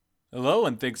Hello,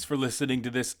 and thanks for listening to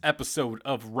this episode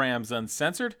of Rams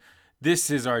Uncensored. This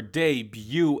is our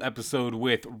debut episode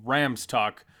with Rams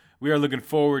Talk. We are looking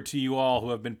forward to you all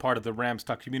who have been part of the Rams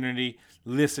Talk community,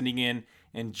 listening in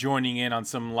and joining in on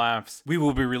some laughs. We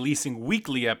will be releasing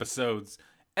weekly episodes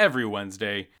every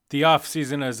Wednesday. The off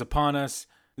season is upon us.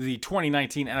 The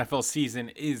 2019 NFL season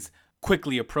is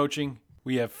quickly approaching.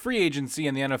 We have free agency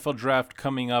and the NFL draft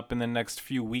coming up in the next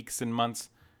few weeks and months.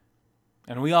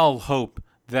 And we all hope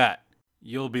that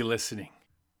you'll be listening.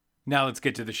 Now let's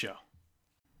get to the show.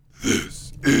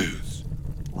 This is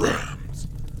Rams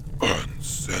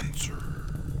Uncensored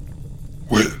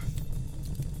with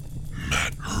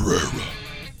Matt Herrera,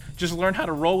 Just learn how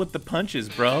to roll with the punches,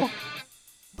 bro.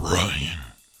 Brian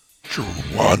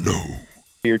Geruano,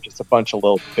 You're just a bunch of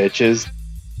little bitches.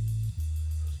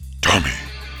 Tommy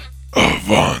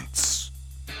Avance,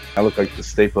 I look like the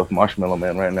staple of Marshmallow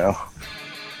Man right now.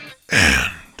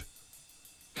 and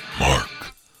Mark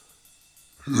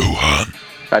Lujan.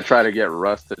 I tried to get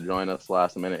Russ to join us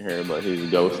last minute here, but he's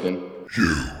ghosting.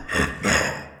 You have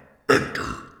now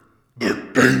entered the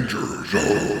danger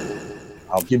zone.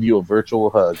 I'll give you a virtual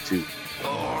hug too.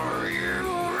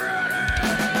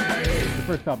 The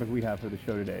first topic we have for the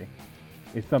show today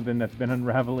is something that's been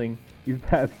unraveling these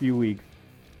past few weeks.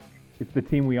 It's the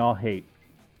team we all hate,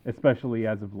 especially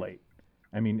as of late.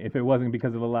 I mean, if it wasn't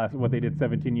because of what they did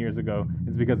 17 years ago,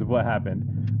 it's because of what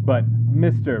happened. But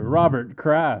Mr. Robert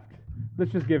Kraft,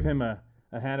 let's just give him a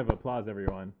hand of applause,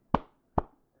 everyone.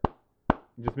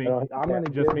 Just me. I'm gonna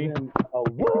Just give me. him a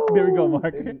woo There we go,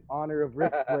 Mark. in honor of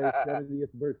Rick Blake's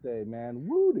 70th birthday, man.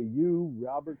 Woo to you,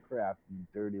 Robert Kraft, you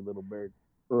dirty little bird.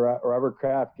 Robert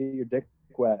Kraft, get your dick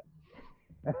wet.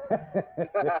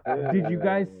 Did you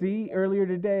guys see earlier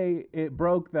today, it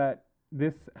broke that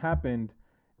this happened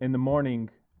in the morning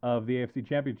of the AFC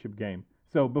Championship game.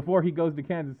 So before he goes to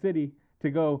Kansas City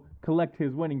to go collect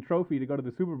his winning trophy to go to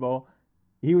the Super Bowl,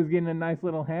 he was getting a nice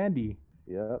little handy.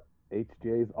 Yep,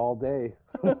 HJ's all day.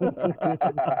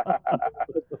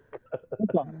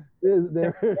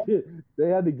 they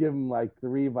had to give him like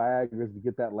 3 Viagra's to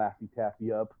get that Laffy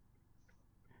Taffy up.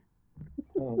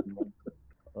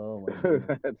 Oh my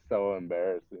God. That's so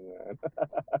embarrassing, man.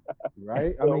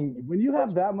 Right? I mean, when you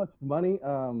have that much money,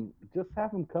 just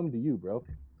have them come to you, bro.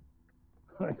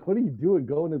 Like, what are you doing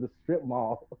going to the strip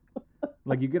mall?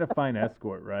 Like, you get a fine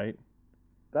escort, right?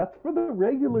 That's for the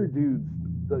regular dudes.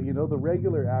 The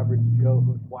regular average Joe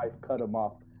whose wife cut him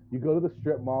off. You go to the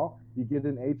strip mall, you get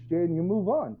an HJ, and you move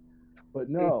on. But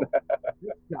no,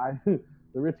 this guy, the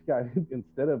rich guy,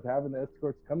 instead of having the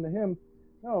escorts come to him,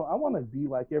 no, I want to be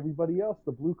like everybody else,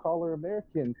 the blue-collar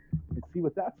American, and see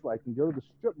what that's like, and go to the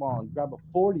strip mall and grab a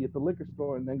 40 at the liquor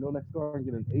store, and then go next door and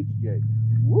get an HJ.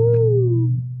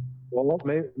 Woo! Well,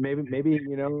 maybe he's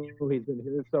been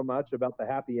hearing so much about the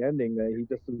happy ending that he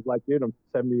just is like, dude, I'm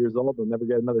 70 years old, I'll never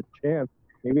get another chance.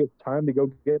 Maybe it's time to go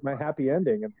get my happy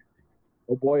ending. And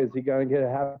oh boy, is he gonna get a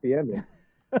happy ending?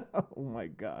 Oh my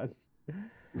gosh.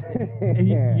 And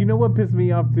you know what pissed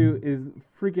me off too is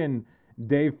freaking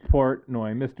Dave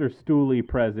Portnoy, Mr. Stooley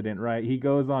president, right? He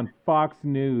goes on Fox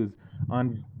News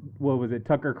on, what was it,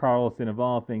 Tucker Carlson of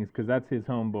all things, because that's his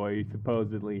homeboy,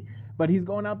 supposedly. But he's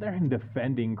going out there and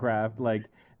defending Kraft like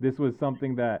this was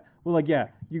something that, well, like, yeah,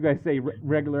 you guys say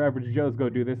regular average Joes go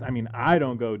do this. I mean, I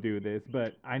don't go do this,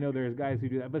 but I know there's guys who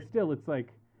do that. But still, it's like,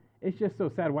 it's just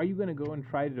so sad. Why are you going to go and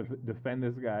try to defend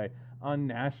this guy on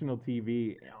national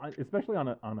TV, especially on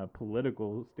a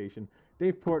political station?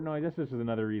 Dave Portnoy, that's just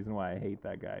another reason why I hate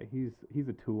that guy. He's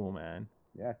a tool, man.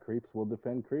 Yeah, creeps will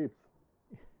defend creeps.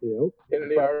 Yep.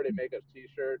 Didn't he already make a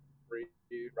T-shirt free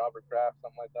Robert Kraft,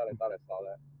 something like that? I thought I saw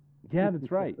that. Yeah,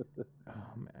 that's right.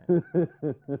 Oh,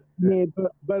 man.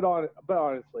 But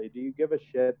honestly, do you give a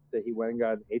shit that he went and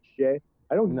got an HJ?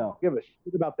 I don't No. give a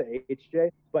shit about the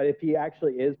HJ, but if he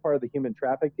actually is part of the human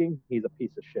trafficking, he's a piece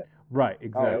of shit. Right,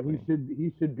 Oh, exactly.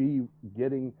 he should be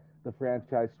getting the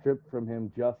franchise stripped from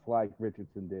him just like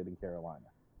Richardson did in Carolina.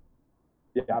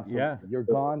 Yeah, Absolutely. Yeah. You're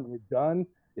gone. You're done.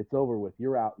 It's over with.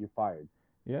 You're out. You're fired.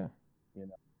 Yeah.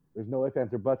 There's no ifs,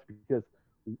 ands, or buts, because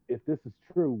if this is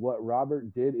true, what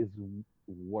Robert did is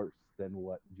worse than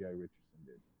what Jerry Richardson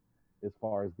did, as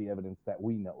far as the evidence that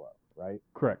we know of, right?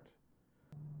 Correct.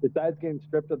 Besides getting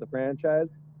stripped of the franchise,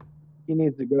 he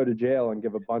needs to go to jail and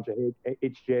give a bunch of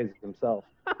HJs himself.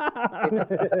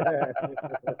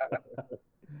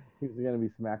 He's going to be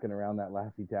smacking around that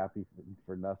Laffy Taffy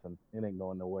for nothing. It ain't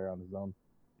going nowhere on his own.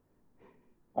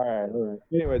 All right.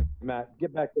 Anyways, Matt,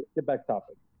 get back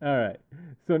topic. All right.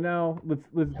 So now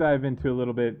let's dive into a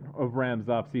little bit of Rams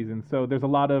offseason. So there's a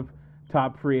lot of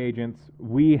top free agents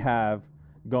we have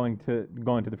going to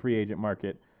the free agent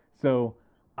market. So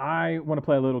I want to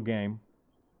play a little game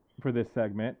for this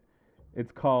segment.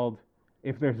 It's called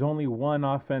If There's Only One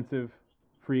Offensive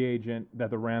Free Agent That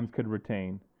the Rams Could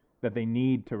Retain, that they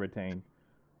need to retain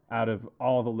out of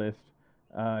all the list.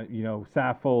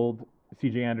 Saffold,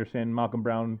 C.J. Anderson, Malcolm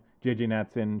Brown, J.J.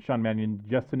 Natson, Sean Mannion,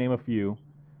 just to name a few.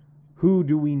 Who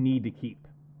do we need to keep?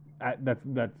 That's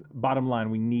bottom line.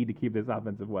 We need to keep this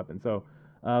offensive weapon. So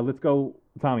let's go,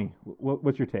 Tommy.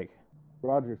 What's your take?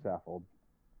 Roger Saffold.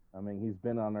 I mean, he's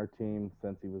been on our team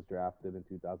since he was drafted in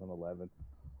 2011,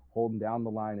 holding down the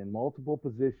line in multiple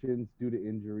positions due to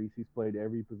injuries. He's played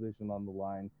every position on the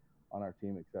line on our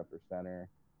team except for center.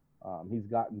 He's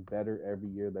gotten better every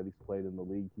year that he's played in the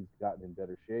league. He's gotten in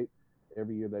better shape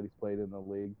every year that he's played in the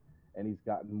league, and he's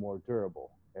gotten more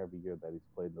durable every year that he's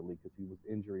played in the league because he was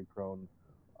injury prone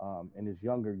in his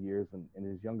younger years. And in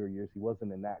his younger years, he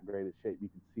wasn't in that great of shape. You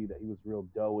could see that he was real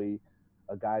doughy,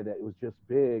 a guy that was just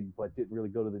big but didn't really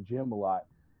go to the gym a lot.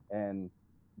 And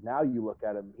now you look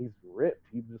at him, he's ripped.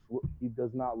 He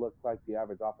does not look like the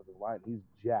average offensive line. He's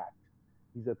jacked.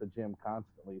 He's at the gym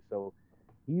constantly. So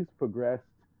he's progressed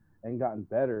and gotten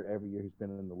better every year he's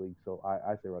been in the league. So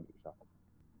I say Roger Saffold.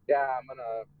 Yeah, I'm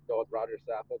gonna go with Roger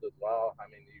Saffold as well. I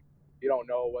mean, you don't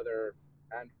know whether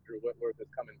Andrew Whitworth is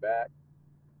coming back,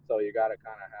 so you got to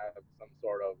kind of have some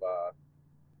sort of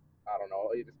I don't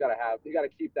know. You got to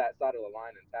keep that side of the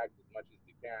line intact as much as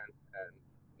you can. And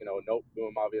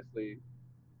Noteboom, obviously,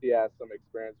 he has some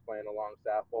experience playing along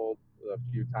Saffold. A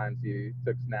few times he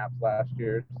took snaps last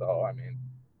year, so I mean,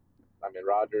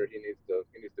 Roger, he needs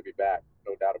to be back,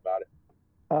 no doubt about it.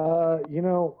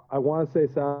 I want to say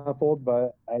Saffold,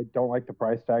 but I don't like the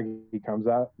price tag he comes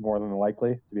at, more than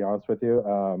likely, to be honest with you.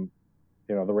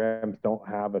 The Rams don't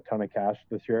have a ton of cash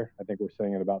this year. I think we're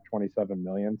sitting at about $27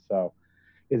 million. So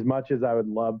as much as I would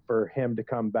love for him to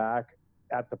come back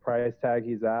at the price tag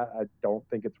he's at, I don't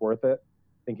think it's worth it.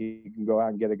 I think you can go out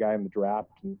and get a guy in the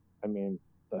draft, and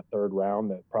the third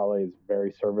round, that probably is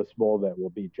very serviceable, that will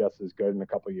be just as good in a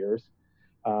couple of years.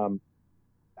 Out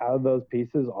of those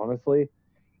pieces, honestly,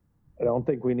 I don't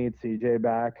think we need CJ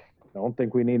back. I don't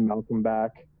think we need Malcolm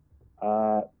back.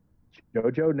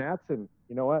 JoJo Natson,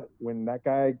 you know what? When that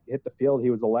guy hit the field, he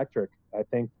was electric. I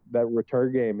think that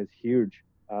return game is huge.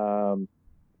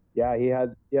 He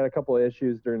had a couple of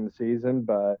issues during the season,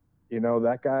 but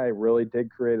that guy really did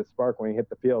create a spark when he hit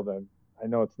the field. And I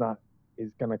know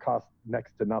he's going to cost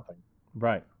next to nothing.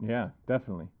 Right. Yeah,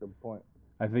 definitely. Good point.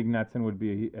 I think Natson would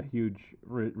be a huge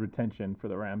retention for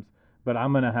the Rams, but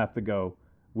I'm going to have to go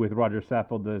with Roger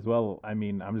Saffold as well. I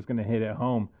mean, I'm just going to hit it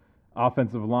home.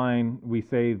 Offensive line, we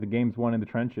say the game's won in the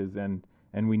trenches, and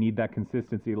we need that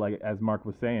consistency, like as Mark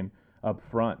was saying, up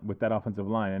front with that offensive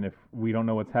line. And if we don't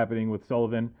know what's happening with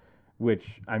Sullivan, which,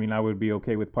 I would be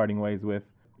okay with parting ways with,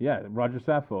 Roger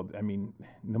Saffold. I mean,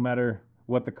 no matter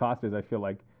what the cost is, I feel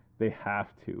like they have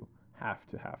to have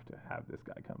this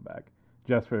guy come back,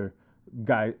 just for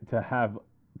guy to have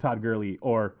Todd Gurley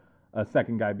or a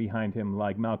second guy behind him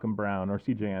like Malcolm Brown or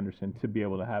C.J. Anderson to be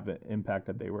able to have an impact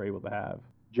that they were able to have.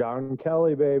 John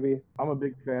Kelly, baby. I'm a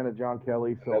big fan of John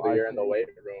Kelly. So Another year in the weight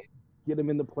room. Get him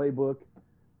in the playbook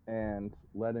and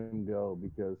let him go,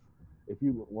 because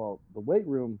the weight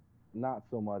room, not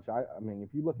so much. I mean, if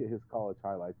you look at his college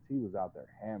highlights, he was out there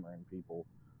hammering people.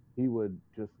 He would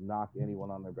just knock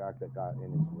anyone on their back that got in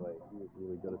his way. He was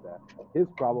really good at that. His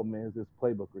problem is his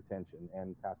playbook retention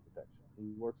and pass protection.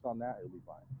 He works on that, it'll be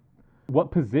fine.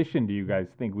 What position do you guys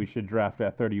think we should draft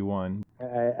at 31?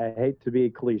 I hate to be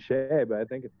cliche, but I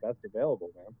think it's best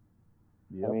available,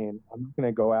 man. Yep. I mean, I'm not going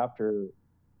to go after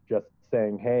just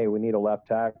saying, hey, we need a left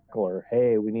tackle, or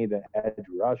hey, we need an edge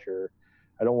rusher.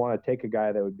 I don't want to take a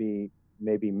guy that would be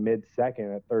maybe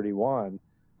mid-second at 31.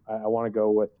 I want to go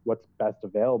with what's best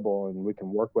available, and we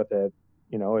can work with it.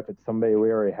 If it's somebody we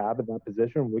already have in that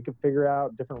position, we can figure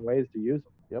out different ways to use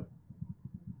them. Yep.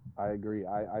 I agree.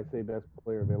 I say best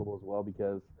player available as well,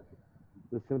 because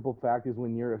the simple fact is,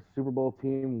 when you're a Super Bowl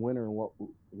team, winning or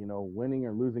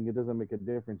losing, it doesn't make a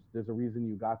difference. There's a reason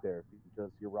you got there,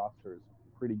 because your roster is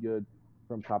pretty good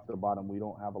from top to bottom. We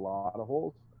don't have a lot of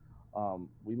holes.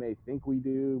 We may think we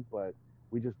do, but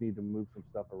we just need to move some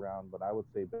stuff around. But I would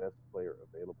say best player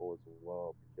available as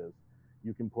well, because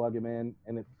you can plug him in,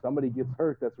 and if somebody gets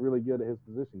hurt that's really good at his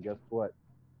position, guess what?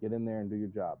 Get in there and do your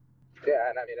job. Yeah,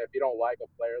 and I mean, if you don't like a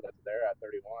player that's there at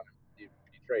 31, you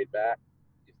trade back,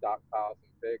 you stockpile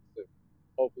some picks, and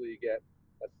hopefully you get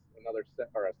another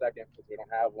a second, because we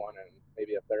don't have one, and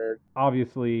maybe a third.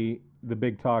 Obviously, the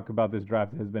big talk about this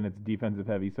draft has been it's defensive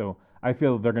heavy, so I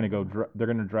feel they're going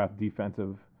to draft a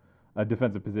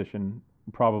defensive position,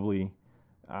 probably.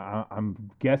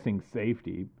 I'm guessing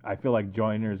safety. I feel like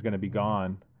Joyner is going to be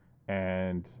gone,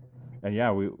 and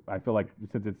yeah, I feel like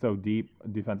since it's so deep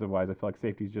defensive wise, I feel like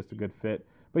safety is just a good fit.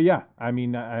 But yeah, I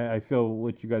mean, I feel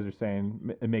what you guys are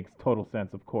saying. It makes total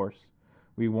sense. Of course,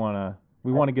 we wanna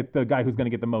get the guy who's going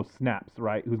to get the most snaps,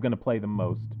 right? Who's going to play the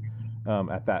most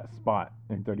at that spot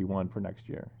in 31 for next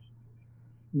year.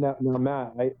 Now,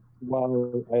 Matt,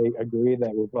 while I agree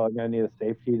that we're probably going to need a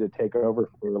safety to take over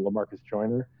for LaMarcus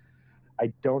Joyner,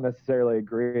 I don't necessarily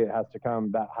agree it has to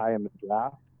come that high in the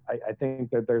draft. I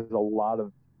think that there's a lot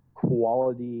of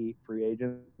quality free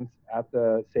agents at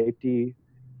the safety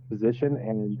position,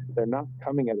 and they're not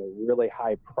coming at a really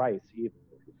high price either.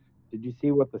 Did you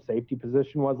see what the safety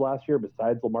position was last year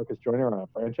besides LaMarcus Joyner on a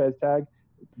franchise tag?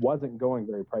 It wasn't going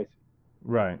very pricey.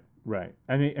 Right.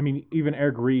 I mean, even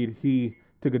Eric Reed, he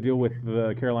took a deal with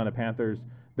the Carolina Panthers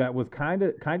that was kind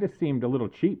of seemed a little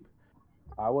cheap.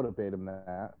 I would have paid him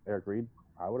that, Eric Reed.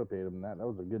 I would have paid him that. That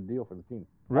was a good deal for the team.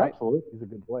 Right. Absolutely. He's a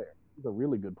good player. He's a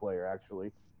really good player,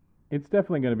 actually. It's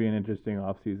definitely going to be an interesting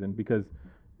offseason because,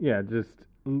 yeah, just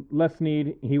Les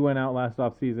Snead, he went out last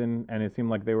offseason, and it seemed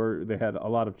like they had a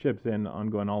lot of chips in on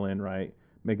going all in, right?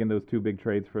 Making those two big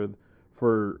trades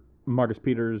for Marcus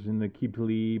Peters and Aqib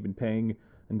Talib and paying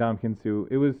and Ndamukong Suh.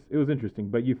 It was interesting,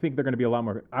 but you think they're going to be a lot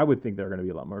more. I would think they're going to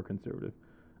be a lot more conservative.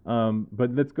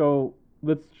 But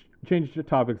let's change the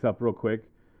topics up real quick.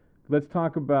 Let's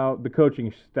talk about the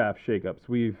coaching staff shakeups.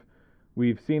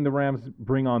 We've seen the Rams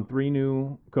bring on 3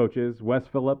 new coaches. Wes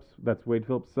Phillips, that's Wade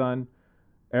Phillips' son.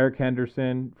 Eric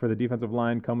Henderson for the defensive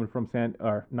line coming from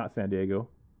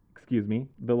the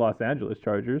Los Angeles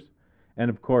Chargers. And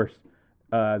of course,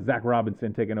 Zach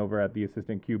Robinson taking over at the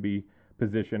assistant QB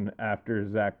position after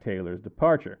Zach Taylor's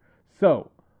departure.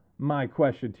 So, my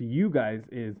question to you guys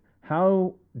is,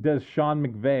 how does Sean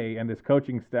McVay and this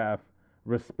coaching staff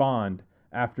respond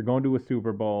after going to a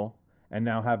Super Bowl and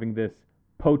now having this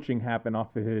poaching happen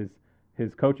off of his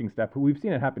coaching staff? We've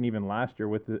seen it happen even last year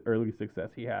with the early success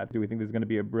he had. Do we think there's going to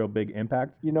be a real big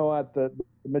impact? You know what? The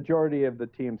majority of the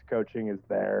team's coaching is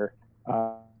there.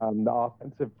 The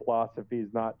offensive philosophy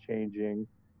is not changing.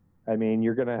 I mean,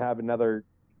 you're going to have another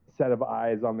set of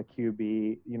eyes on the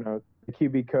QB. You know, the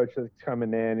QB coach that's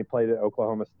coming in, he played at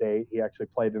Oklahoma State. He actually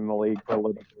played in the league for a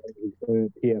little bit. He's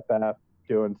been at PFF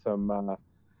doing some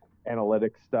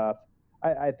analytics stuff.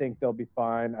 I think they'll be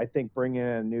fine. I think bringing in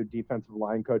a new defensive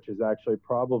line coach is actually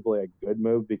probably a good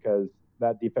move because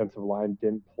that defensive line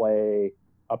didn't play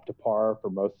up to par for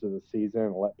most of the season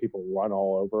and let people run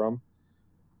all over them.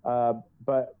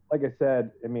 But like I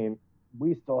said, I mean,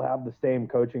 we still have the same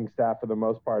coaching staff for the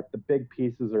most part. The big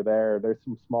pieces are there. There's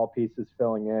some small pieces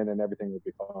filling in, and everything will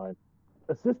be fine.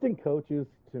 Assistant coaches,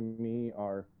 to me,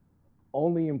 are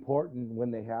only important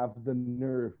when they have the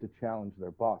nerve to challenge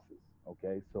their bosses.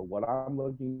 Okay, so what I'm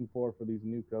looking for these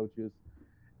new coaches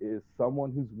is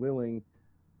someone who's willing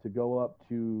to go up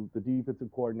to the defensive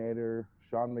coordinator,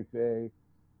 Sean McVay,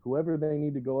 whoever they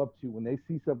need to go up to when they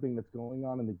see something that's going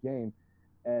on in the game,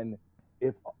 and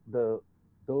if those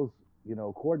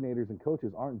coordinators and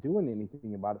coaches aren't doing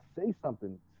anything about it, say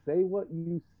something, say what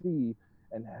you see,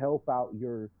 and help out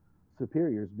your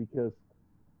superiors, because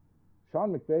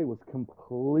Sean McVay was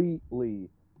completely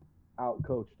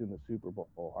out-coached in the Super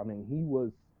Bowl. I mean, he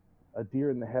was a deer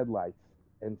in the headlights,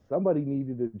 and somebody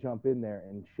needed to jump in there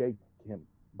and shake him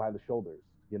by the shoulders,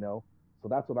 So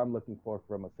that's what I'm looking for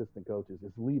from assistant coaches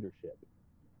is leadership.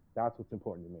 That's what's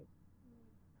important to me.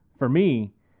 For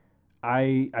me,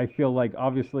 I feel like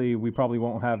obviously we probably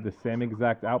won't have the same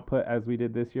exact output as we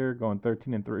did this year, going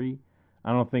 13-3.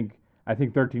 I think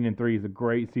 13-3 is a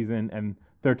great season, and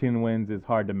 13 wins is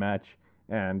hard to match.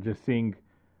 And just seeing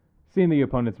the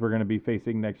opponents we're going to be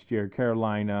facing next year,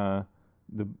 Carolina,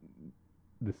 the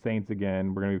Saints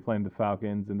again. We're going to be playing the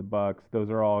Falcons and the Bucks. Those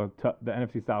are all tough. The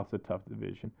NFC South's a tough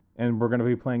division, and we're going to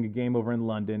be playing a game over in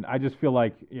London. I just feel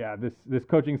like, yeah, this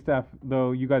coaching staff,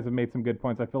 though you guys have made some good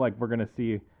points, I feel like we're going to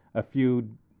see a few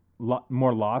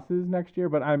more losses next year.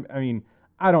 But I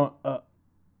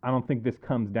don't think this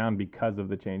comes down because of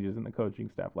the changes in the coaching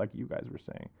staff, like you guys were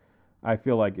saying. I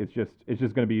feel like it's just going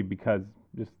to be because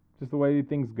just the way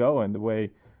things go and the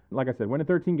way, like I said, winning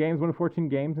 13 games, winning 14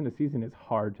 games in a season is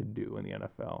hard to do in the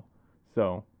NFL.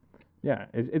 So, yeah,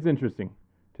 it's interesting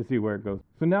to see where it goes.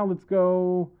 So now let's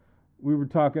go. We were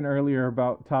talking earlier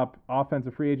about top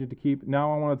offensive free agent to keep.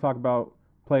 Now I want to talk about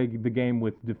play the game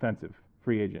with defensive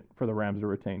free agent for the Rams to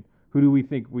retain. Who do we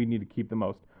think we need to keep the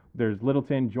most? There's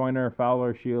Littleton, Joyner,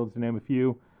 Fowler, Shields, to name a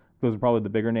few. Those are probably the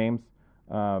bigger names,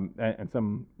 and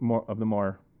some more of the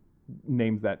more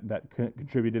names that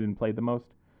contributed and played the most.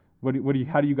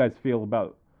 How do you guys feel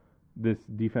about this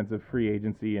defensive free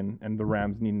agency and the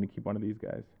Rams needing to keep one of these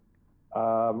guys?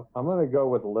 I'm going to go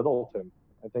with Littleton.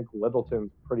 I think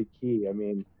Littleton's pretty key. I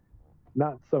mean,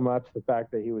 not so much the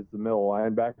fact that he was the middle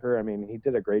linebacker. I mean, he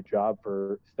did a great job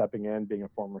for stepping in, being a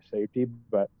former safety,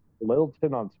 but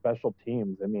Littleton on special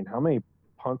teams. I mean, how many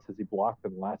punts has he blocked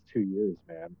in the last 2 years,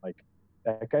 man? Like,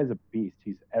 that guy's a beast.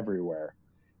 He's everywhere.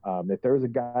 If there was a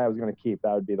guy I was going to keep,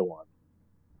 that would be the one.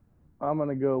 I'm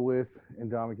gonna go with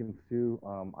Ndamukong Suh.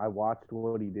 I watched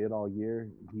what he did all year.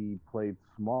 He played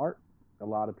smart. A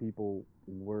lot of people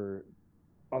were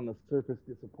on the surface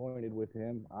disappointed with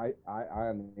him. I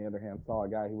on the other hand saw a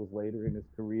guy who was later in his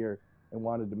career and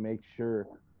wanted to make sure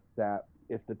that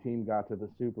if the team got to the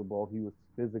Super Bowl, he was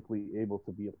physically able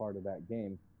to be a part of that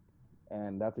game.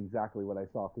 And that's exactly what I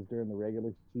saw, because during the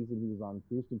regular season, he was on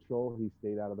cruise control. He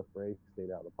stayed out of the fray,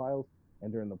 stayed out of the piles.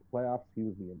 And during the playoffs, he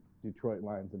was the Detroit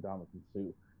Lions and Ndamukong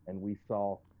Suh. And we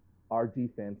saw our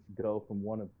defense go from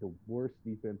one of the worst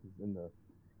defenses in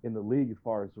the league as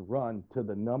far as run to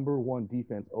the number one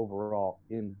defense overall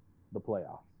in the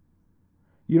playoffs.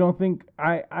 You don't think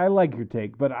I like your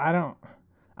take, but I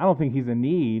don't think he's a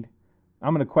need.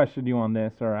 I'm gonna question you on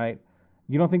this, all right?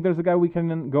 You don't think there's a guy we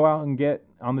can go out and get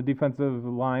on the defensive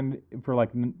line for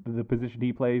like the position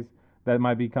he plays that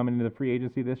might be coming into the free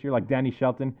agency this year, like Danny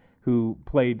Shelton, who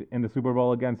played in the Super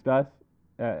Bowl against us?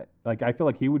 Like, I feel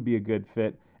like he would be a good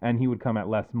fit, and he would come at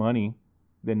less money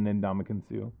than Ndamukong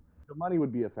Suh. The money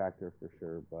would be a factor for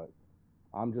sure, but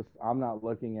I'm not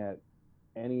looking at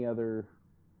any other,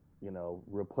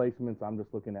 replacements. I'm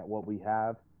just looking at what we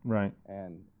have, right,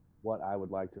 and what I would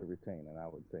like to retain, and I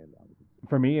would say Ndamukong Suh.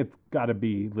 For me, it's got to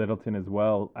be Littleton as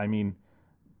well. I mean,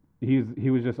 he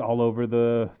was just all over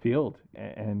the field,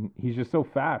 and he's just so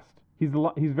fast. He's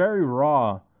very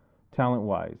raw,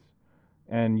 talent-wise,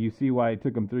 and you see why it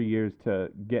took him 3 years to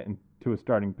get into a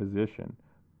starting position.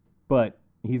 But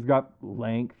he's got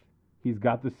length, he's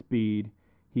got the speed,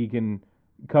 he can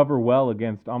cover well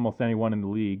against almost anyone in the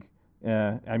league.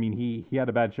 I mean, he had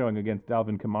a bad showing against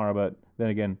Alvin Kamara, but then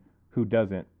again, who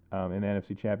doesn't in the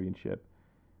NFC Championship?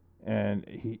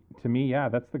 And to me, yeah,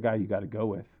 that's the guy you got to go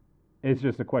with. It's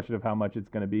just a question of how much it's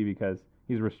going to be because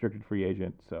he's a restricted free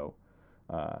agent. So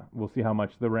we'll see how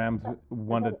much the Rams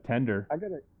want to tender. I got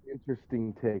an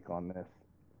interesting take on this.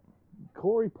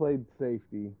 Corey played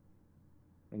safety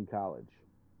in college.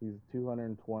 He's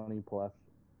 220 plus.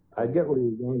 I get where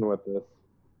you're going with this.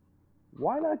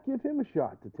 Why not give him a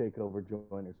shot to take over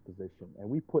Joyner's position? And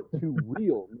we put two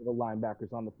real middle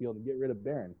linebackers on the field and get rid of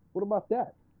Barron. What about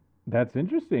that? That's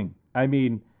interesting. I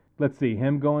mean, let's see,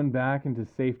 him going back into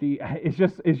safety. It's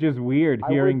just weird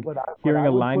hearing a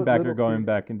linebacker going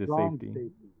back into safety.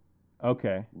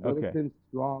 Okay. Littleton,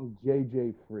 strong,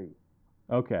 JJ free.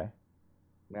 Okay.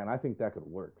 Man, I think that could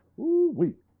work.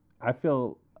 Woo-wee. I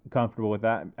feel comfortable with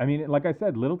that. I mean, like I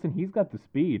said, Littleton, he's got the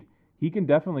speed. He can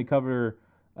definitely cover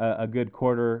a good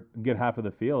half of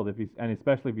the field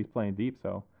especially if he's playing deep.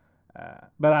 So,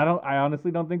 but I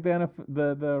honestly don't think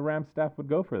the Rams staff would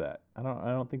go for that. I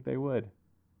don't think they would.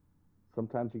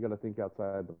 Sometimes you got to think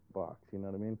outside the box. You know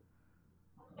what I mean?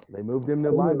 They moved him to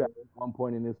linebacker at one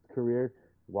point in his career.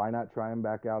 Why not try him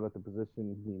back out at the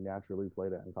position he naturally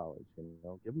played at in college?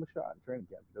 Give him a shot in training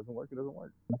camp. If it doesn't work, it doesn't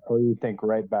work. Or you think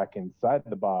right back inside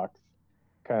the box,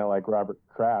 kind of like Robert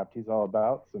Kraft. He's all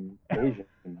about some Asian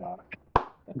box.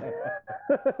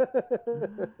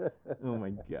 Oh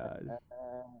my God.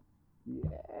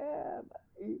 Yeah.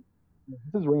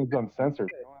 This is Rams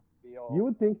Uncensored. You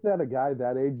would think that a guy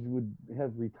that age would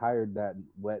have retired that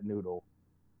wet noodle.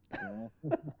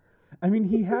 I mean,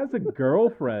 he has a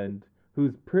girlfriend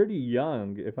who's pretty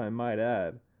young, if I might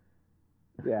add.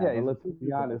 Yeah, but let's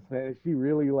be honest, man. Is she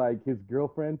really like his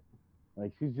girlfriend?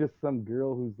 Like, she's just some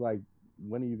girl who's like,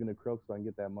 when are you gonna croak so I can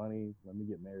get that money? Let me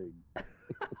get married.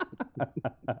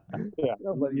 Yeah.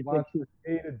 Nobody wants to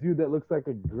date a dude that looks like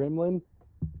a gremlin.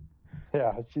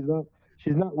 Yeah, she's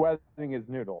not wetting his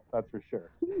noodle, that's for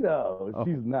sure. No,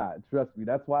 she's not. Trust me.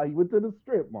 That's why he went to the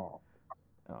strip mall.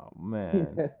 Oh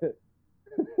man.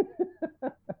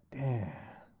 Damn.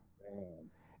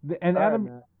 And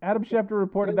Adam Schefter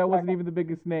reported that wasn't even the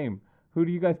biggest name. Who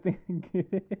do you guys think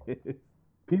it is?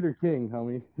 Peter King,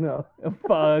 homie. No.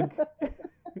 Fuck.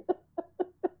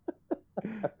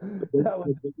 That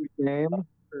was the biggest name.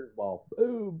 Well,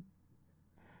 boom.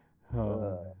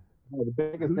 The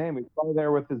biggest name. He's probably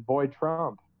there with his boy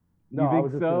Trump. No, I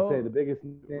was just going to say the biggest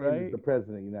name right? is the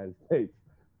President of the United States.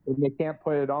 And they can't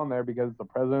put it on there because it's the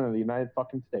President of the United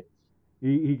fucking States.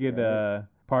 He could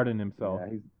pardon himself.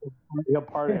 Yeah, he'll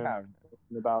pardon him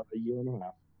in about a year and a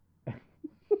half.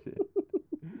 Shit.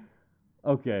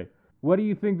 Okay. What do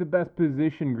you think the best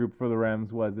position group for the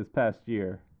Rams was this past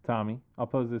year, Tommy? I'll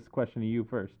pose this question to you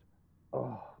first.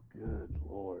 Oh, Good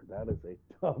Lord, that is a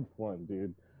tough one,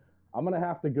 dude. I'm gonna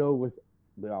have to go with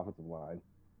the offensive line.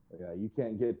 Yeah, you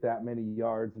can't get that many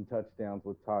yards and touchdowns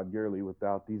with Todd Gurley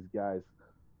without these guys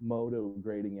moto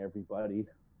grading everybody,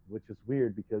 which is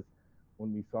weird because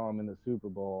when we saw him in the Super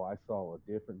Bowl, I saw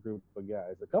a different group of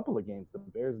guys. A couple of games, the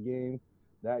Bears game,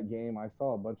 that game, I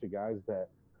saw a bunch of guys that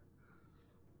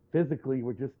physically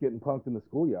were just getting punked in the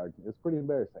schoolyard. It was pretty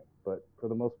embarrassing, but for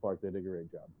the most part, they did a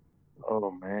great job.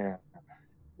 Oh man.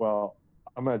 Well,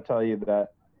 I'm going to tell you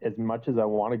that as much as I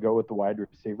want to go with the wide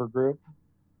receiver group,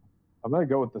 I'm going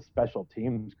to go with the special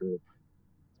teams group.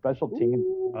 Special teams.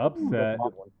 Upset.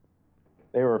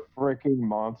 They were a freaking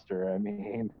monster. I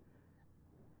mean,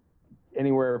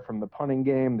 anywhere from the punting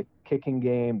game, the kicking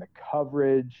game, the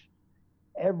coverage,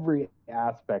 every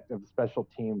aspect of special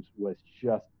teams was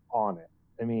just on it.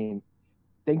 I mean,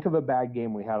 think of a bad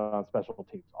game we had on special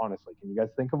teams, honestly. Can you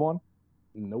guys think of one?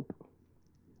 Nope.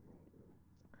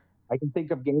 I can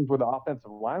think of games where the offensive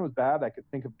line was bad. I could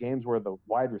think of games where the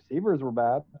wide receivers were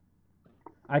bad.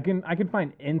 I can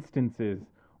find instances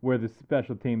where the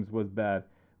special teams was bad,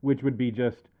 which would be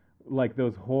just like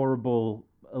those horrible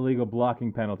illegal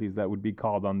blocking penalties that would be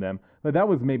called on them. But that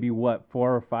was maybe 4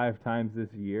 or 5 times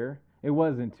this year. It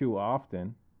wasn't too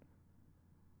often.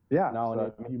 Yeah. No,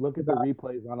 and if you look at the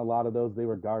replays on a lot of those, they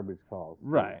were garbage calls.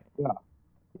 Right. Yeah.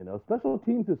 You know, special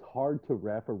teams is hard to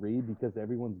referee because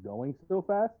everyone's going so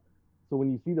fast. So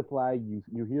when you see the flag, you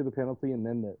hear the penalty, and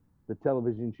then the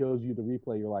television shows you the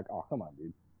replay. You're like, oh, come on,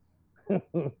 dude.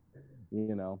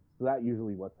 You know, so that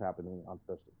usually what's happening on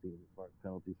special teams as far as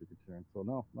penalties are concerned. So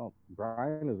no,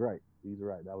 Brian is right. He's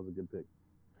right. That was a good pick.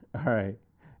 All right.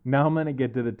 Now I'm going to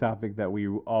get to the topic that we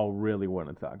all really want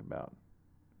to talk about.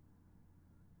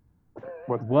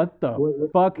 What the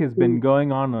fuck has been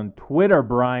going on Twitter,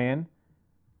 Brian?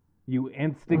 You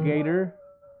instigator?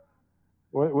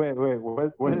 Wait.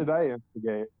 What did I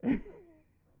instigate?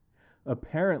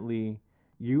 Apparently,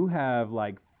 you have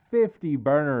like 50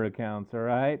 burner accounts, all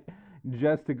right?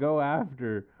 Just to go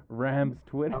after Rams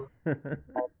Twitter.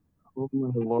 Oh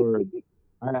my lord!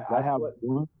 I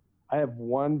have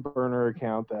one burner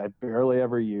account that I barely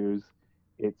ever use.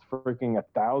 It's freaking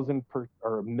 1,000%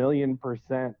 or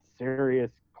 1,000,000%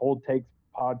 serious Cold Takes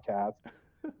podcast.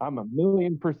 I'm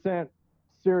 1,000,000%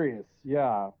 serious,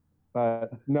 yeah.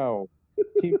 But no,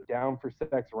 Keep Down for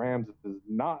Sex Rams is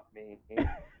not me.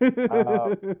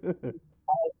 I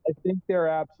think they're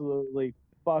absolutely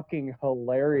fucking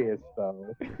hilarious,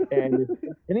 though. And if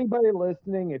anybody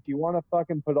listening, if you want to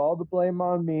fucking put all the blame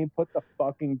on me, put the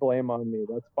fucking blame on me.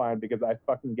 That's fine because I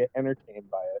fucking get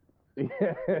entertained by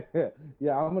it.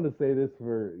 Yeah, I'm gonna say this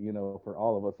for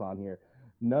all of us on here.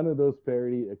 None of those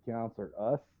parody accounts are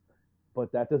us,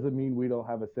 but that doesn't mean we don't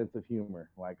have a sense of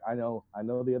humor. Like I know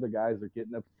the other guys are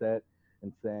getting upset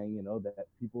and saying, that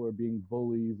people are being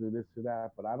bullies or this or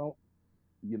that, but I don't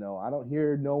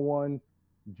hear no one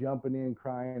jumping in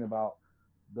crying about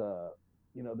the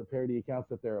parody accounts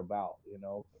that they're about.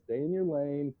 Stay in your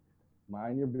lane,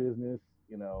 mind your business.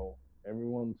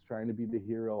 Everyone's trying to be the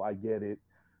hero. I get it,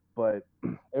 but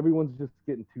everyone's just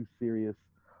getting too serious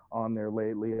on there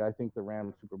lately. I think the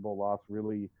Rams Super Bowl loss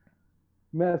really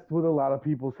messed with a lot of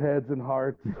people's heads and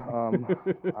hearts. I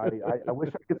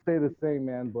wish I could say the same,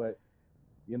 man, but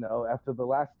after the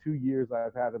last 2 years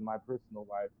I've had in my personal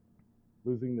life,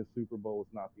 losing the Super Bowl was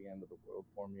not the end of the world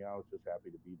for me. I was just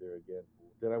happy to be there again.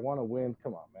 Did I want to win?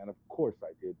 Come on, man. Of course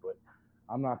I did, but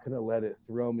I'm not going to let it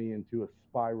throw me into a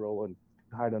spiral and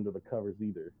hide under the covers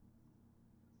either.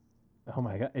 Oh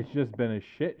my god, it's just been a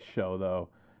shit show though.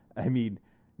 I mean,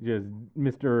 just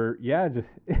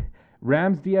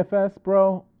Rams DFS,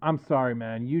 bro. I'm sorry,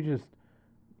 man. You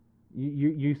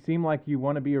seem like you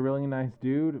want to be a really nice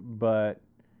dude, but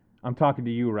I'm talking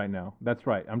to you right now. That's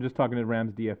right. I'm just talking to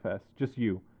Rams DFS. Just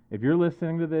you. If you're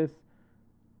listening to this,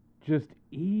 just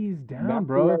ease down,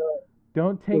 bro.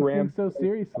 Don't take things so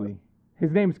seriously.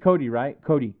 His name's Cody, right?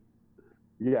 Cody.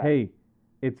 Yeah. Hey,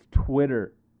 it's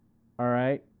Twitter. All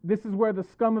right? This is where the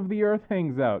scum of the earth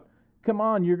hangs out. Come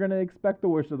on, you're going to expect the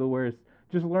worst of the worst.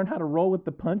 Just learn how to roll with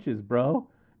the punches, bro.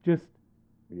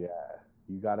 Yeah,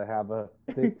 you got to have a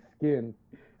thick skin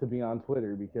to be on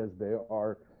Twitter because there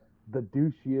are the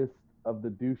douchiest of the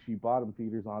douchey bottom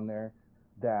feeders on there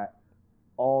that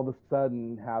all of a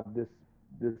sudden have this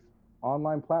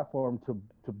online platform to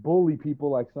bully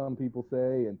people, like some people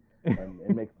say, and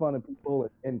make fun of people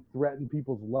and threaten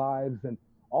people's lives and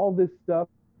all this stuff.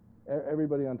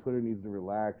 Everybody on Twitter needs to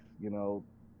relax.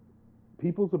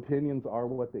 People's opinions are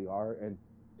what they are, and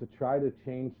to try to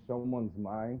change someone's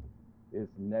mind is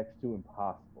next to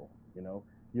impossible.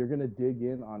 You're going to dig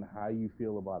in on how you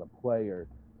feel about a player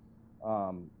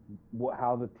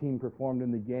how the team performed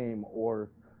in the game, or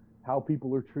how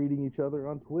people are treating each other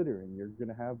on Twitter, and you're going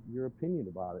to have your opinion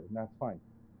about it, and that's fine.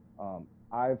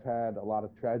 I've had a lot of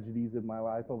tragedies in my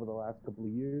life over the last couple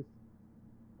of years,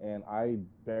 and I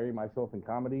bury myself in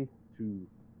comedy to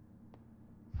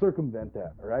circumvent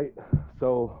that, right?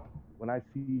 So when I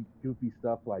see goofy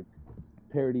stuff like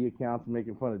parody accounts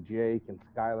making fun of Jake and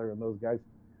Skylar and those guys,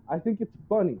 I think it's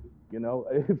funny. You know,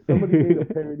 if somebody made a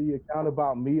parody account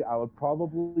about me, I would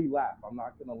probably laugh. I'm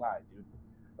not gonna lie, dude.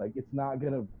 Like it's not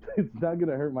gonna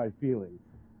hurt my feelings.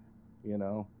 You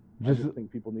know, I just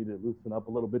think people need to loosen up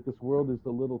a little bit. This world is a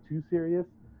little too serious,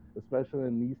 especially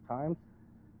in these times,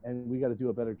 and we got to do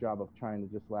a better job of trying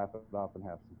to just laugh it off and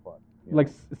have some fun. Like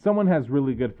someone has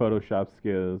really good Photoshop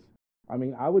skills. I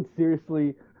mean, I would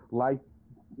seriously like.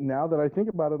 Now that I think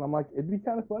about it, I'm like, it'd be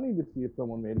kind of funny to see if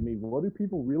someone made me. What do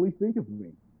people really think of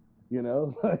me? You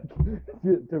know, like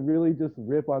to really just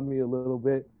rip on me a little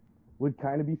bit would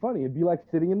kind of be funny. It'd be like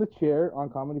sitting in the chair on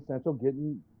Comedy Central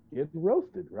getting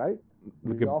roasted, right?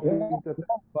 We all think that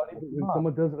that's funny, but when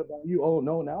someone does it about you, oh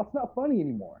no, now it's not funny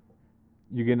anymore.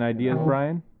 You getting ideas,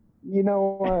 Brian? You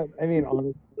know what? I mean,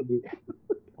 honestly,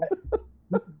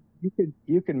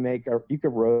 you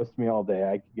could roast me all day.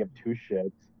 I could give two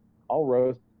shits. I'll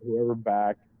roast whoever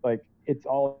back. Like it's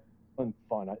all in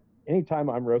fun. Anytime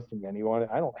I'm roasting anyone,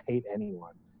 I don't hate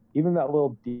anyone. Even that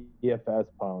little DFS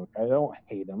punk, I don't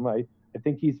hate him. I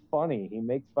think he's funny. He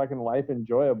makes fucking life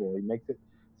enjoyable. He makes it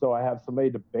so I have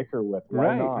somebody to bicker with.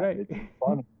 Why not? Right. It's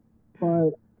funny.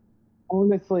 But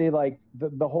honestly, like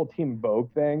the whole Team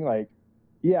Vogue thing, like,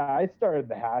 yeah, I started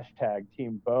the hashtag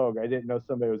Team Vogue. I didn't know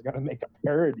somebody was going to make a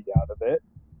parody out of it.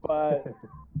 But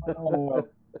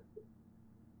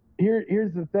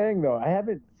here's the thing, though. I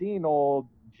haven't seen old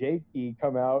Jakey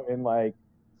come out and like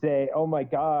say, "Oh my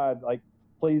God, like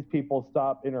please people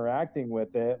stop interacting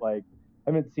with it." Like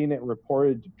I haven't seen it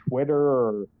reported to Twitter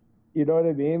or, you know what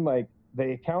I mean? Like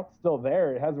the account's still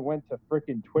there. It hasn't went to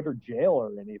freaking Twitter jail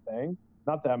or anything.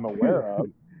 Not that I'm aware of.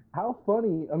 How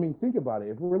funny. I mean, think about it.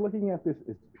 If we're looking at this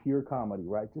as pure comedy,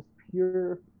 right? Just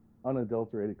pure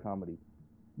unadulterated comedy.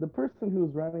 The person who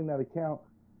was running that account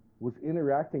was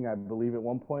interacting, I believe, at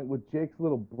one point with Jake's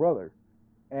little brother.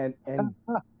 And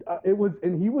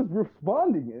he was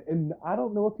responding, and I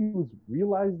don't know if he was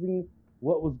realizing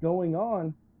what was going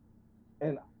on,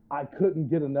 and I couldn't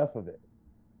get enough of it.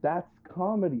 That's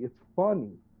comedy. It's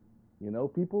funny. You know,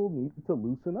 people need to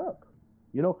loosen up.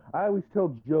 You know, I always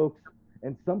tell jokes,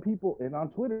 and some people, and on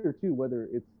Twitter too, whether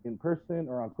it's in person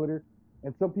or on Twitter,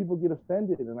 and some people get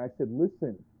offended, and I said,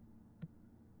 listen,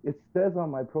 it says on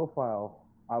my profile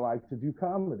I like to do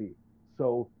comedy.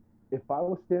 So if I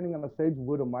was standing on a stage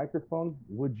with a microphone,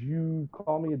 would you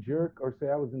call me a jerk or say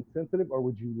I was insensitive, or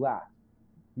would you laugh?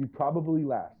 You'd probably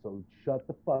laugh. So shut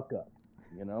the fuck up,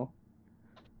 you know?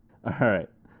 All right.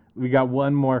 We got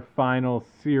one more final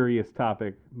serious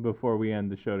topic before we end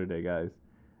the show today, guys.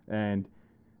 And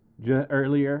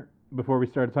earlier, before we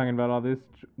started talking about all this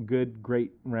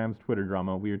great Rams Twitter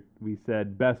drama, we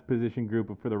said best position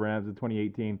group for the Rams in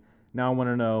 2018. Now I want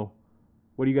to know,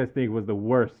 what do you guys think was the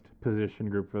worst position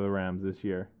group for the Rams this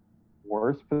year?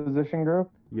 Worst position group?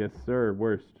 Yes, sir.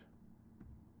 Worst.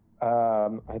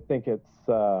 I think it's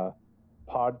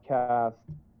podcast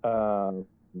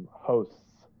hosts.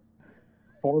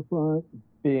 Forefront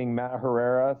being Matt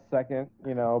Herrera. Second,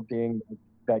 being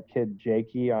that kid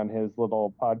Jakey on his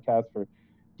little podcast for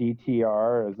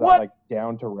DTR. Is that like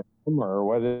Down to Random, or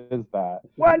what is that?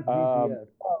 What? No.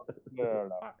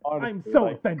 Honestly, I'm so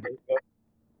offended.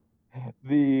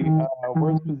 The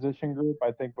worst position group,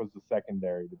 I think, was the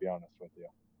secondary, to be honest with you.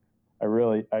 I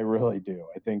really do.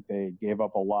 I think they gave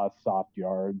up a lot of soft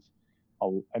yards.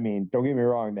 I mean, don't get me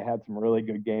wrong, they had some really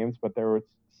good games, but there were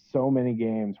so many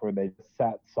games where they just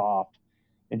sat soft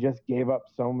and just gave up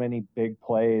so many big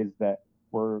plays that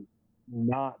were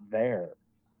not there.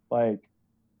 Like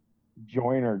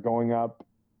Joyner going up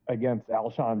against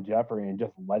Alshon Jeffrey and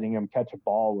just letting him catch a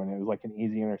ball when it was like an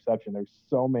easy interception. There's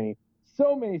so many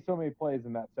plays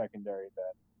in that secondary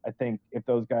that I think if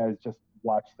those guys just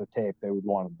watched the tape, they would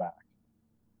want them back.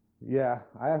 Yeah,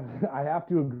 I have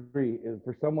to agree.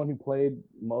 For someone who played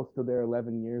most of their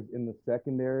 11 years in the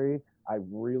secondary, I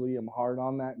really am hard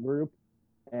on that group.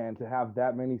 And to have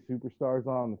that many superstars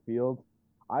on the field,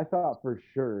 I thought for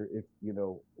sure if,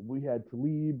 we had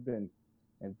Talib and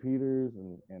Peters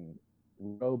and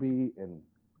Roby and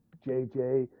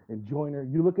JJ and Joyner,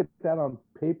 you look at that on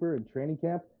paper in training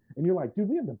camp, and you're like, dude,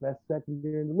 we have the best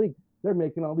secondary in the league. They're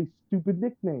making all these stupid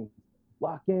nicknames.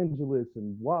 Los Angeles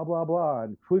and blah, blah, blah.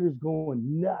 And Twitter's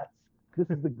going nuts. This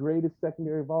is the greatest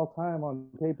secondary of all time on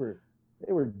paper.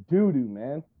 They were doo-doo,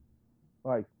 man.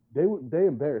 Like they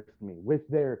embarrassed me with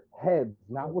their heads,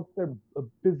 not with their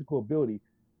physical ability.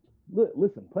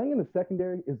 Listen, playing in the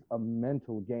secondary is a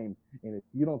mental game, and if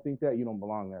you don't think that, you don't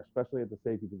belong there, especially at the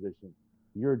safety position.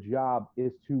 Your job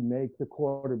is to make the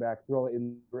quarterback throw it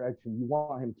in the direction you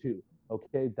want him to.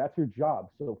 Okay, that's your job.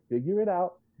 So figure it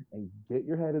out and get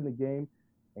your head in the game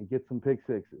and get some pick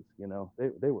sixes. You know,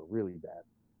 they were really bad.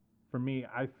 For me,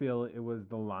 I feel it was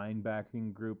the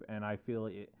linebacking group, and I feel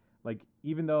it like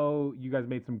even though you guys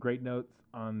made some great notes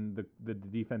on the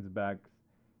defensive backs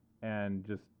and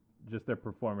just their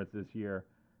performance this year,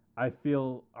 I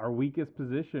feel our weakest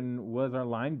position was our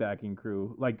linebacking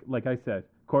crew. Like I said,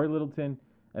 Corey Littleton,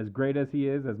 as great as he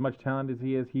is, as much talent as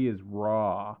he is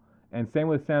raw. And same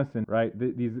with Sampson, right?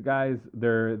 These guys,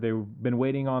 they've been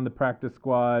waiting on the practice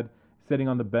squad, sitting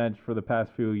on the bench for the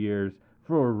past few years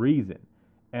for a reason.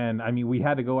 And I mean, we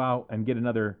had to go out and get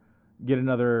another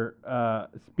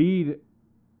speed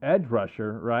edge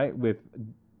rusher, right, with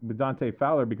Dante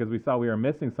Fowler, because we saw we were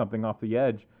missing something off the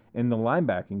edge in the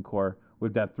linebacking core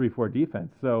with that 3-4 defense.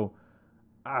 So,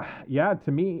 yeah,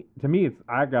 to me, it's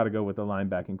I got to go with the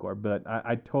linebacking core. But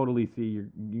I totally see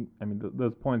I mean,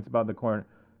 those points about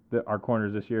our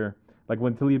corners this year. Like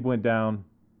when Talib went down,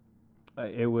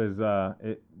 it was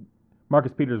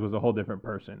Marcus Peters was a whole different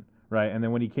person, right? And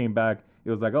then when he came back,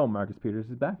 it was like, oh, Marcus Peters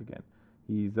is back again.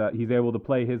 He's able to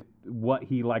play what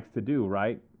he likes to do,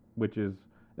 right? Which is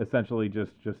essentially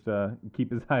just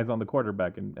keep his eyes on the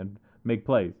quarterback and make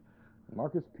plays.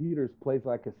 Marcus Peters plays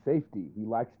like a safety. He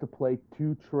likes to play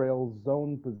two trail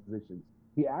zone positions.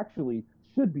 He actually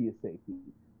should be a safety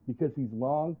because he's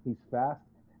long, he's fast,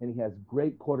 and he has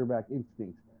great quarterback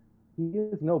instincts. He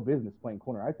has no business playing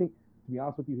corner. I think, to be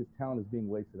honest with you, his talent is being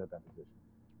wasted at that position.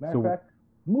 Matter of fact,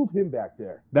 move him back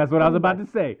there. That's what I was about to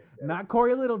say. Not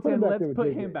Corey Littleton. Let's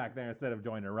put him back there instead of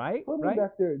Joyner, right? Put him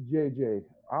back there at JJ.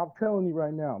 I'm telling you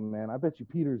right now, man, I bet you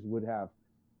Peters would have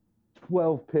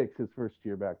 12 picks his first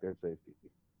year back there at safety.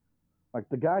 Like,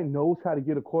 the guy knows how to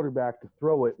get a quarterback to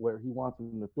throw it where he wants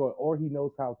him to throw it, or he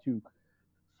knows how to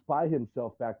spy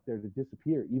himself back there to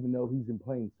disappear, even though he's in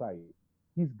plain sight.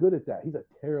 He's good at that. He's a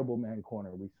terrible man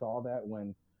corner. We saw that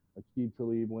when Aqib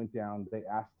Talib went down. They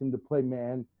asked him to play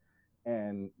man,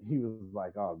 and he was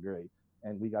like, oh, great.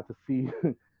 And we got to see,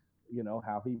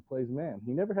 how he plays man.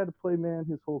 He never had to play man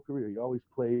his whole career. He always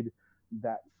played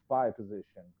that spy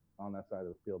position on that side of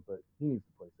the field, but he needs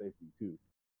to play safety too.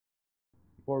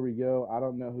 Before we go, I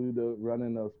don't know who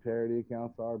running those parody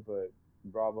accounts are, but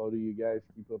bravo to you guys.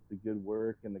 Keep up the good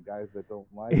work, and the guys that don't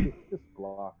like it, just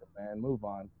block them, man. Move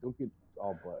on. Don't get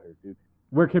all butthurt, dude.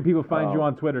 Where can people find you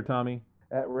on Twitter, Tommy?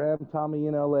 At Ram Tommy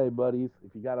in LA, buddies.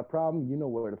 If you got a problem, you know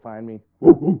where to find me.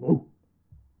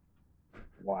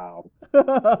 Wow.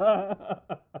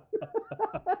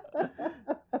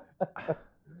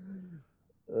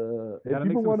 Gotta if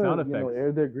people want to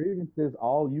air their grievances,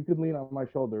 you can lean on my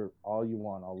shoulder all you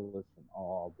want. I'll listen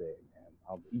all day, man.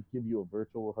 I'll give you a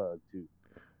virtual hug too.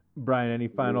 Brian, any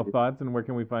final thoughts, and where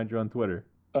can we find you on Twitter?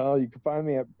 You can find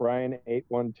me at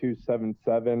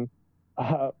Brian81277.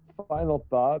 Final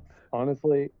thoughts.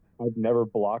 Honestly, I've never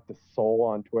blocked a soul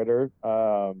on Twitter.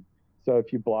 So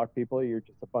if you block people, you're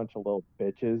just a bunch of little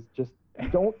bitches. Just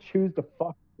don't choose to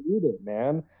fucking read it,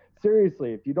 man.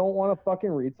 Seriously, if you don't want to fucking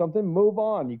read something, move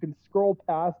on. You can scroll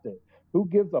past it. Who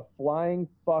gives a flying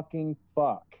fucking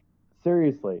fuck?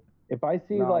 Seriously. If I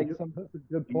see that's a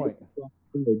good point.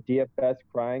 DFS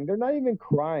crying, they're not even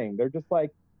crying. They're just like,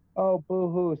 oh,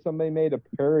 boo-hoo, somebody made a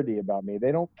parody about me.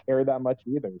 They don't care that much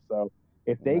either. So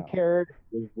if they cared,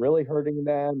 it was really hurting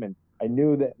them, and I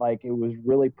knew that it was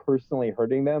really personally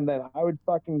hurting them, then I would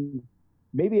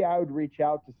maybe I would reach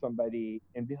out to somebody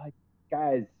and be like,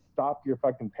 guys, stop your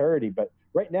fucking parody. But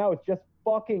right now it's just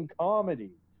fucking comedy.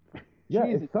 Yeah,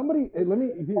 if somebody, let me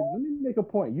make a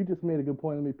point. You just made a good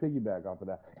point. Let me piggyback off of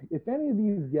that. If any of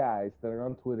these guys that are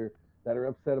on Twitter that are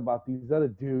upset about these other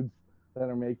dudes that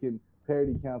are making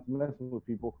parody accounts messing with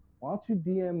people, why don't you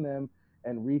DM them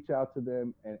and reach out to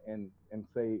them and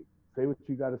say what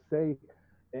you got to say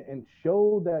and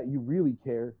show that you really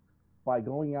care by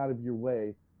going out of your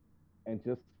way and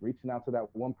just reaching out to that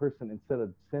one person instead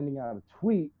of sending out a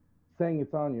tweet saying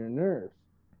it's on your nerves.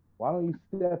 Why don't you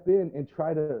step in and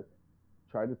try to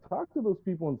talk to those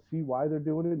people and see why they're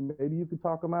doing it? Maybe you could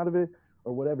talk them out of it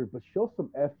or whatever, but show some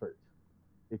effort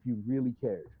if you really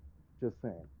cared. Just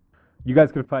saying. You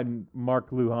guys can find Mark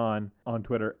Lujan on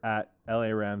Twitter at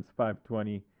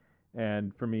LARams520.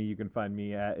 And for me, you can find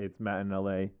me at It's Matt in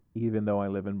LA, even though I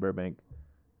live in Burbank,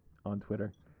 on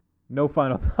Twitter. No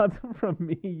final thoughts from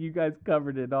me. You guys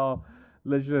covered it all.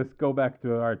 Let's just go back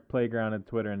to our playground at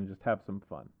Twitter and just have some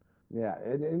fun. Yeah,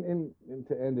 and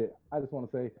to end it, I just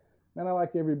want to say, man, I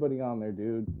like everybody on there,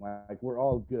 dude. Like we're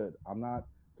all good. I'm not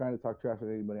trying to talk trash at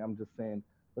anybody. I'm just saying,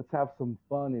 let's have some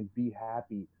fun and be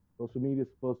happy. Social media is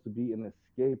supposed to be an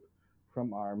escape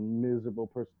from our miserable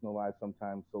personal lives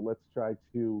sometimes. So let's try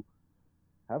to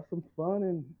have some fun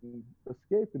and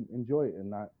escape and enjoy it and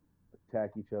not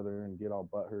attack each other and get all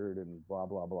butthurt and blah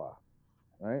blah blah.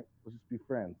 Right? Let's just be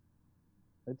friends.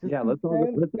 Let's just Yeah, be let's all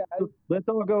friends,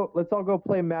 go, let's all go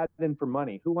play Madden for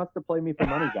money. Who wants to play me for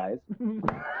money, guys?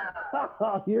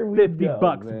 guys. Here we 50 go,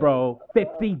 bucks, man. bro.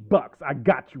 50 bucks. I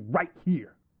got you right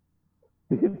here.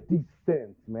 50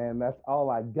 cents, man. That's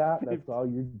all I got. That's all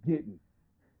you're getting.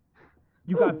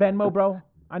 You got Venmo, bro?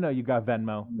 I know you got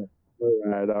Venmo.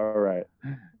 All right.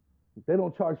 They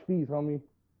don't charge fees, homie.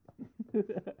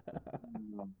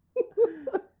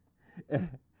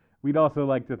 We'd also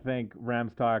like to thank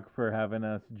Rams Talk for having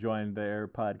us join their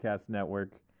podcast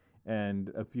network,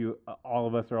 and all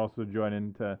of us are also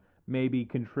joining to maybe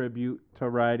contribute to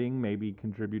writing, maybe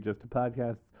contribute just to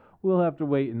podcasts. We'll have to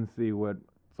wait and see what's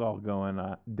all going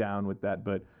down with that.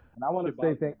 But And I want to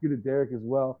say thank you to Derek as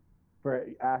well for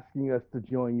asking us to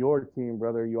join your team,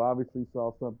 brother. You obviously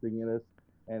saw something in us,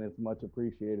 and it's much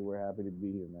appreciated. We're happy to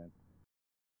be here, man.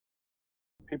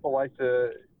 People like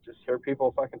to just hear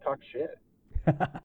people fucking talk shit.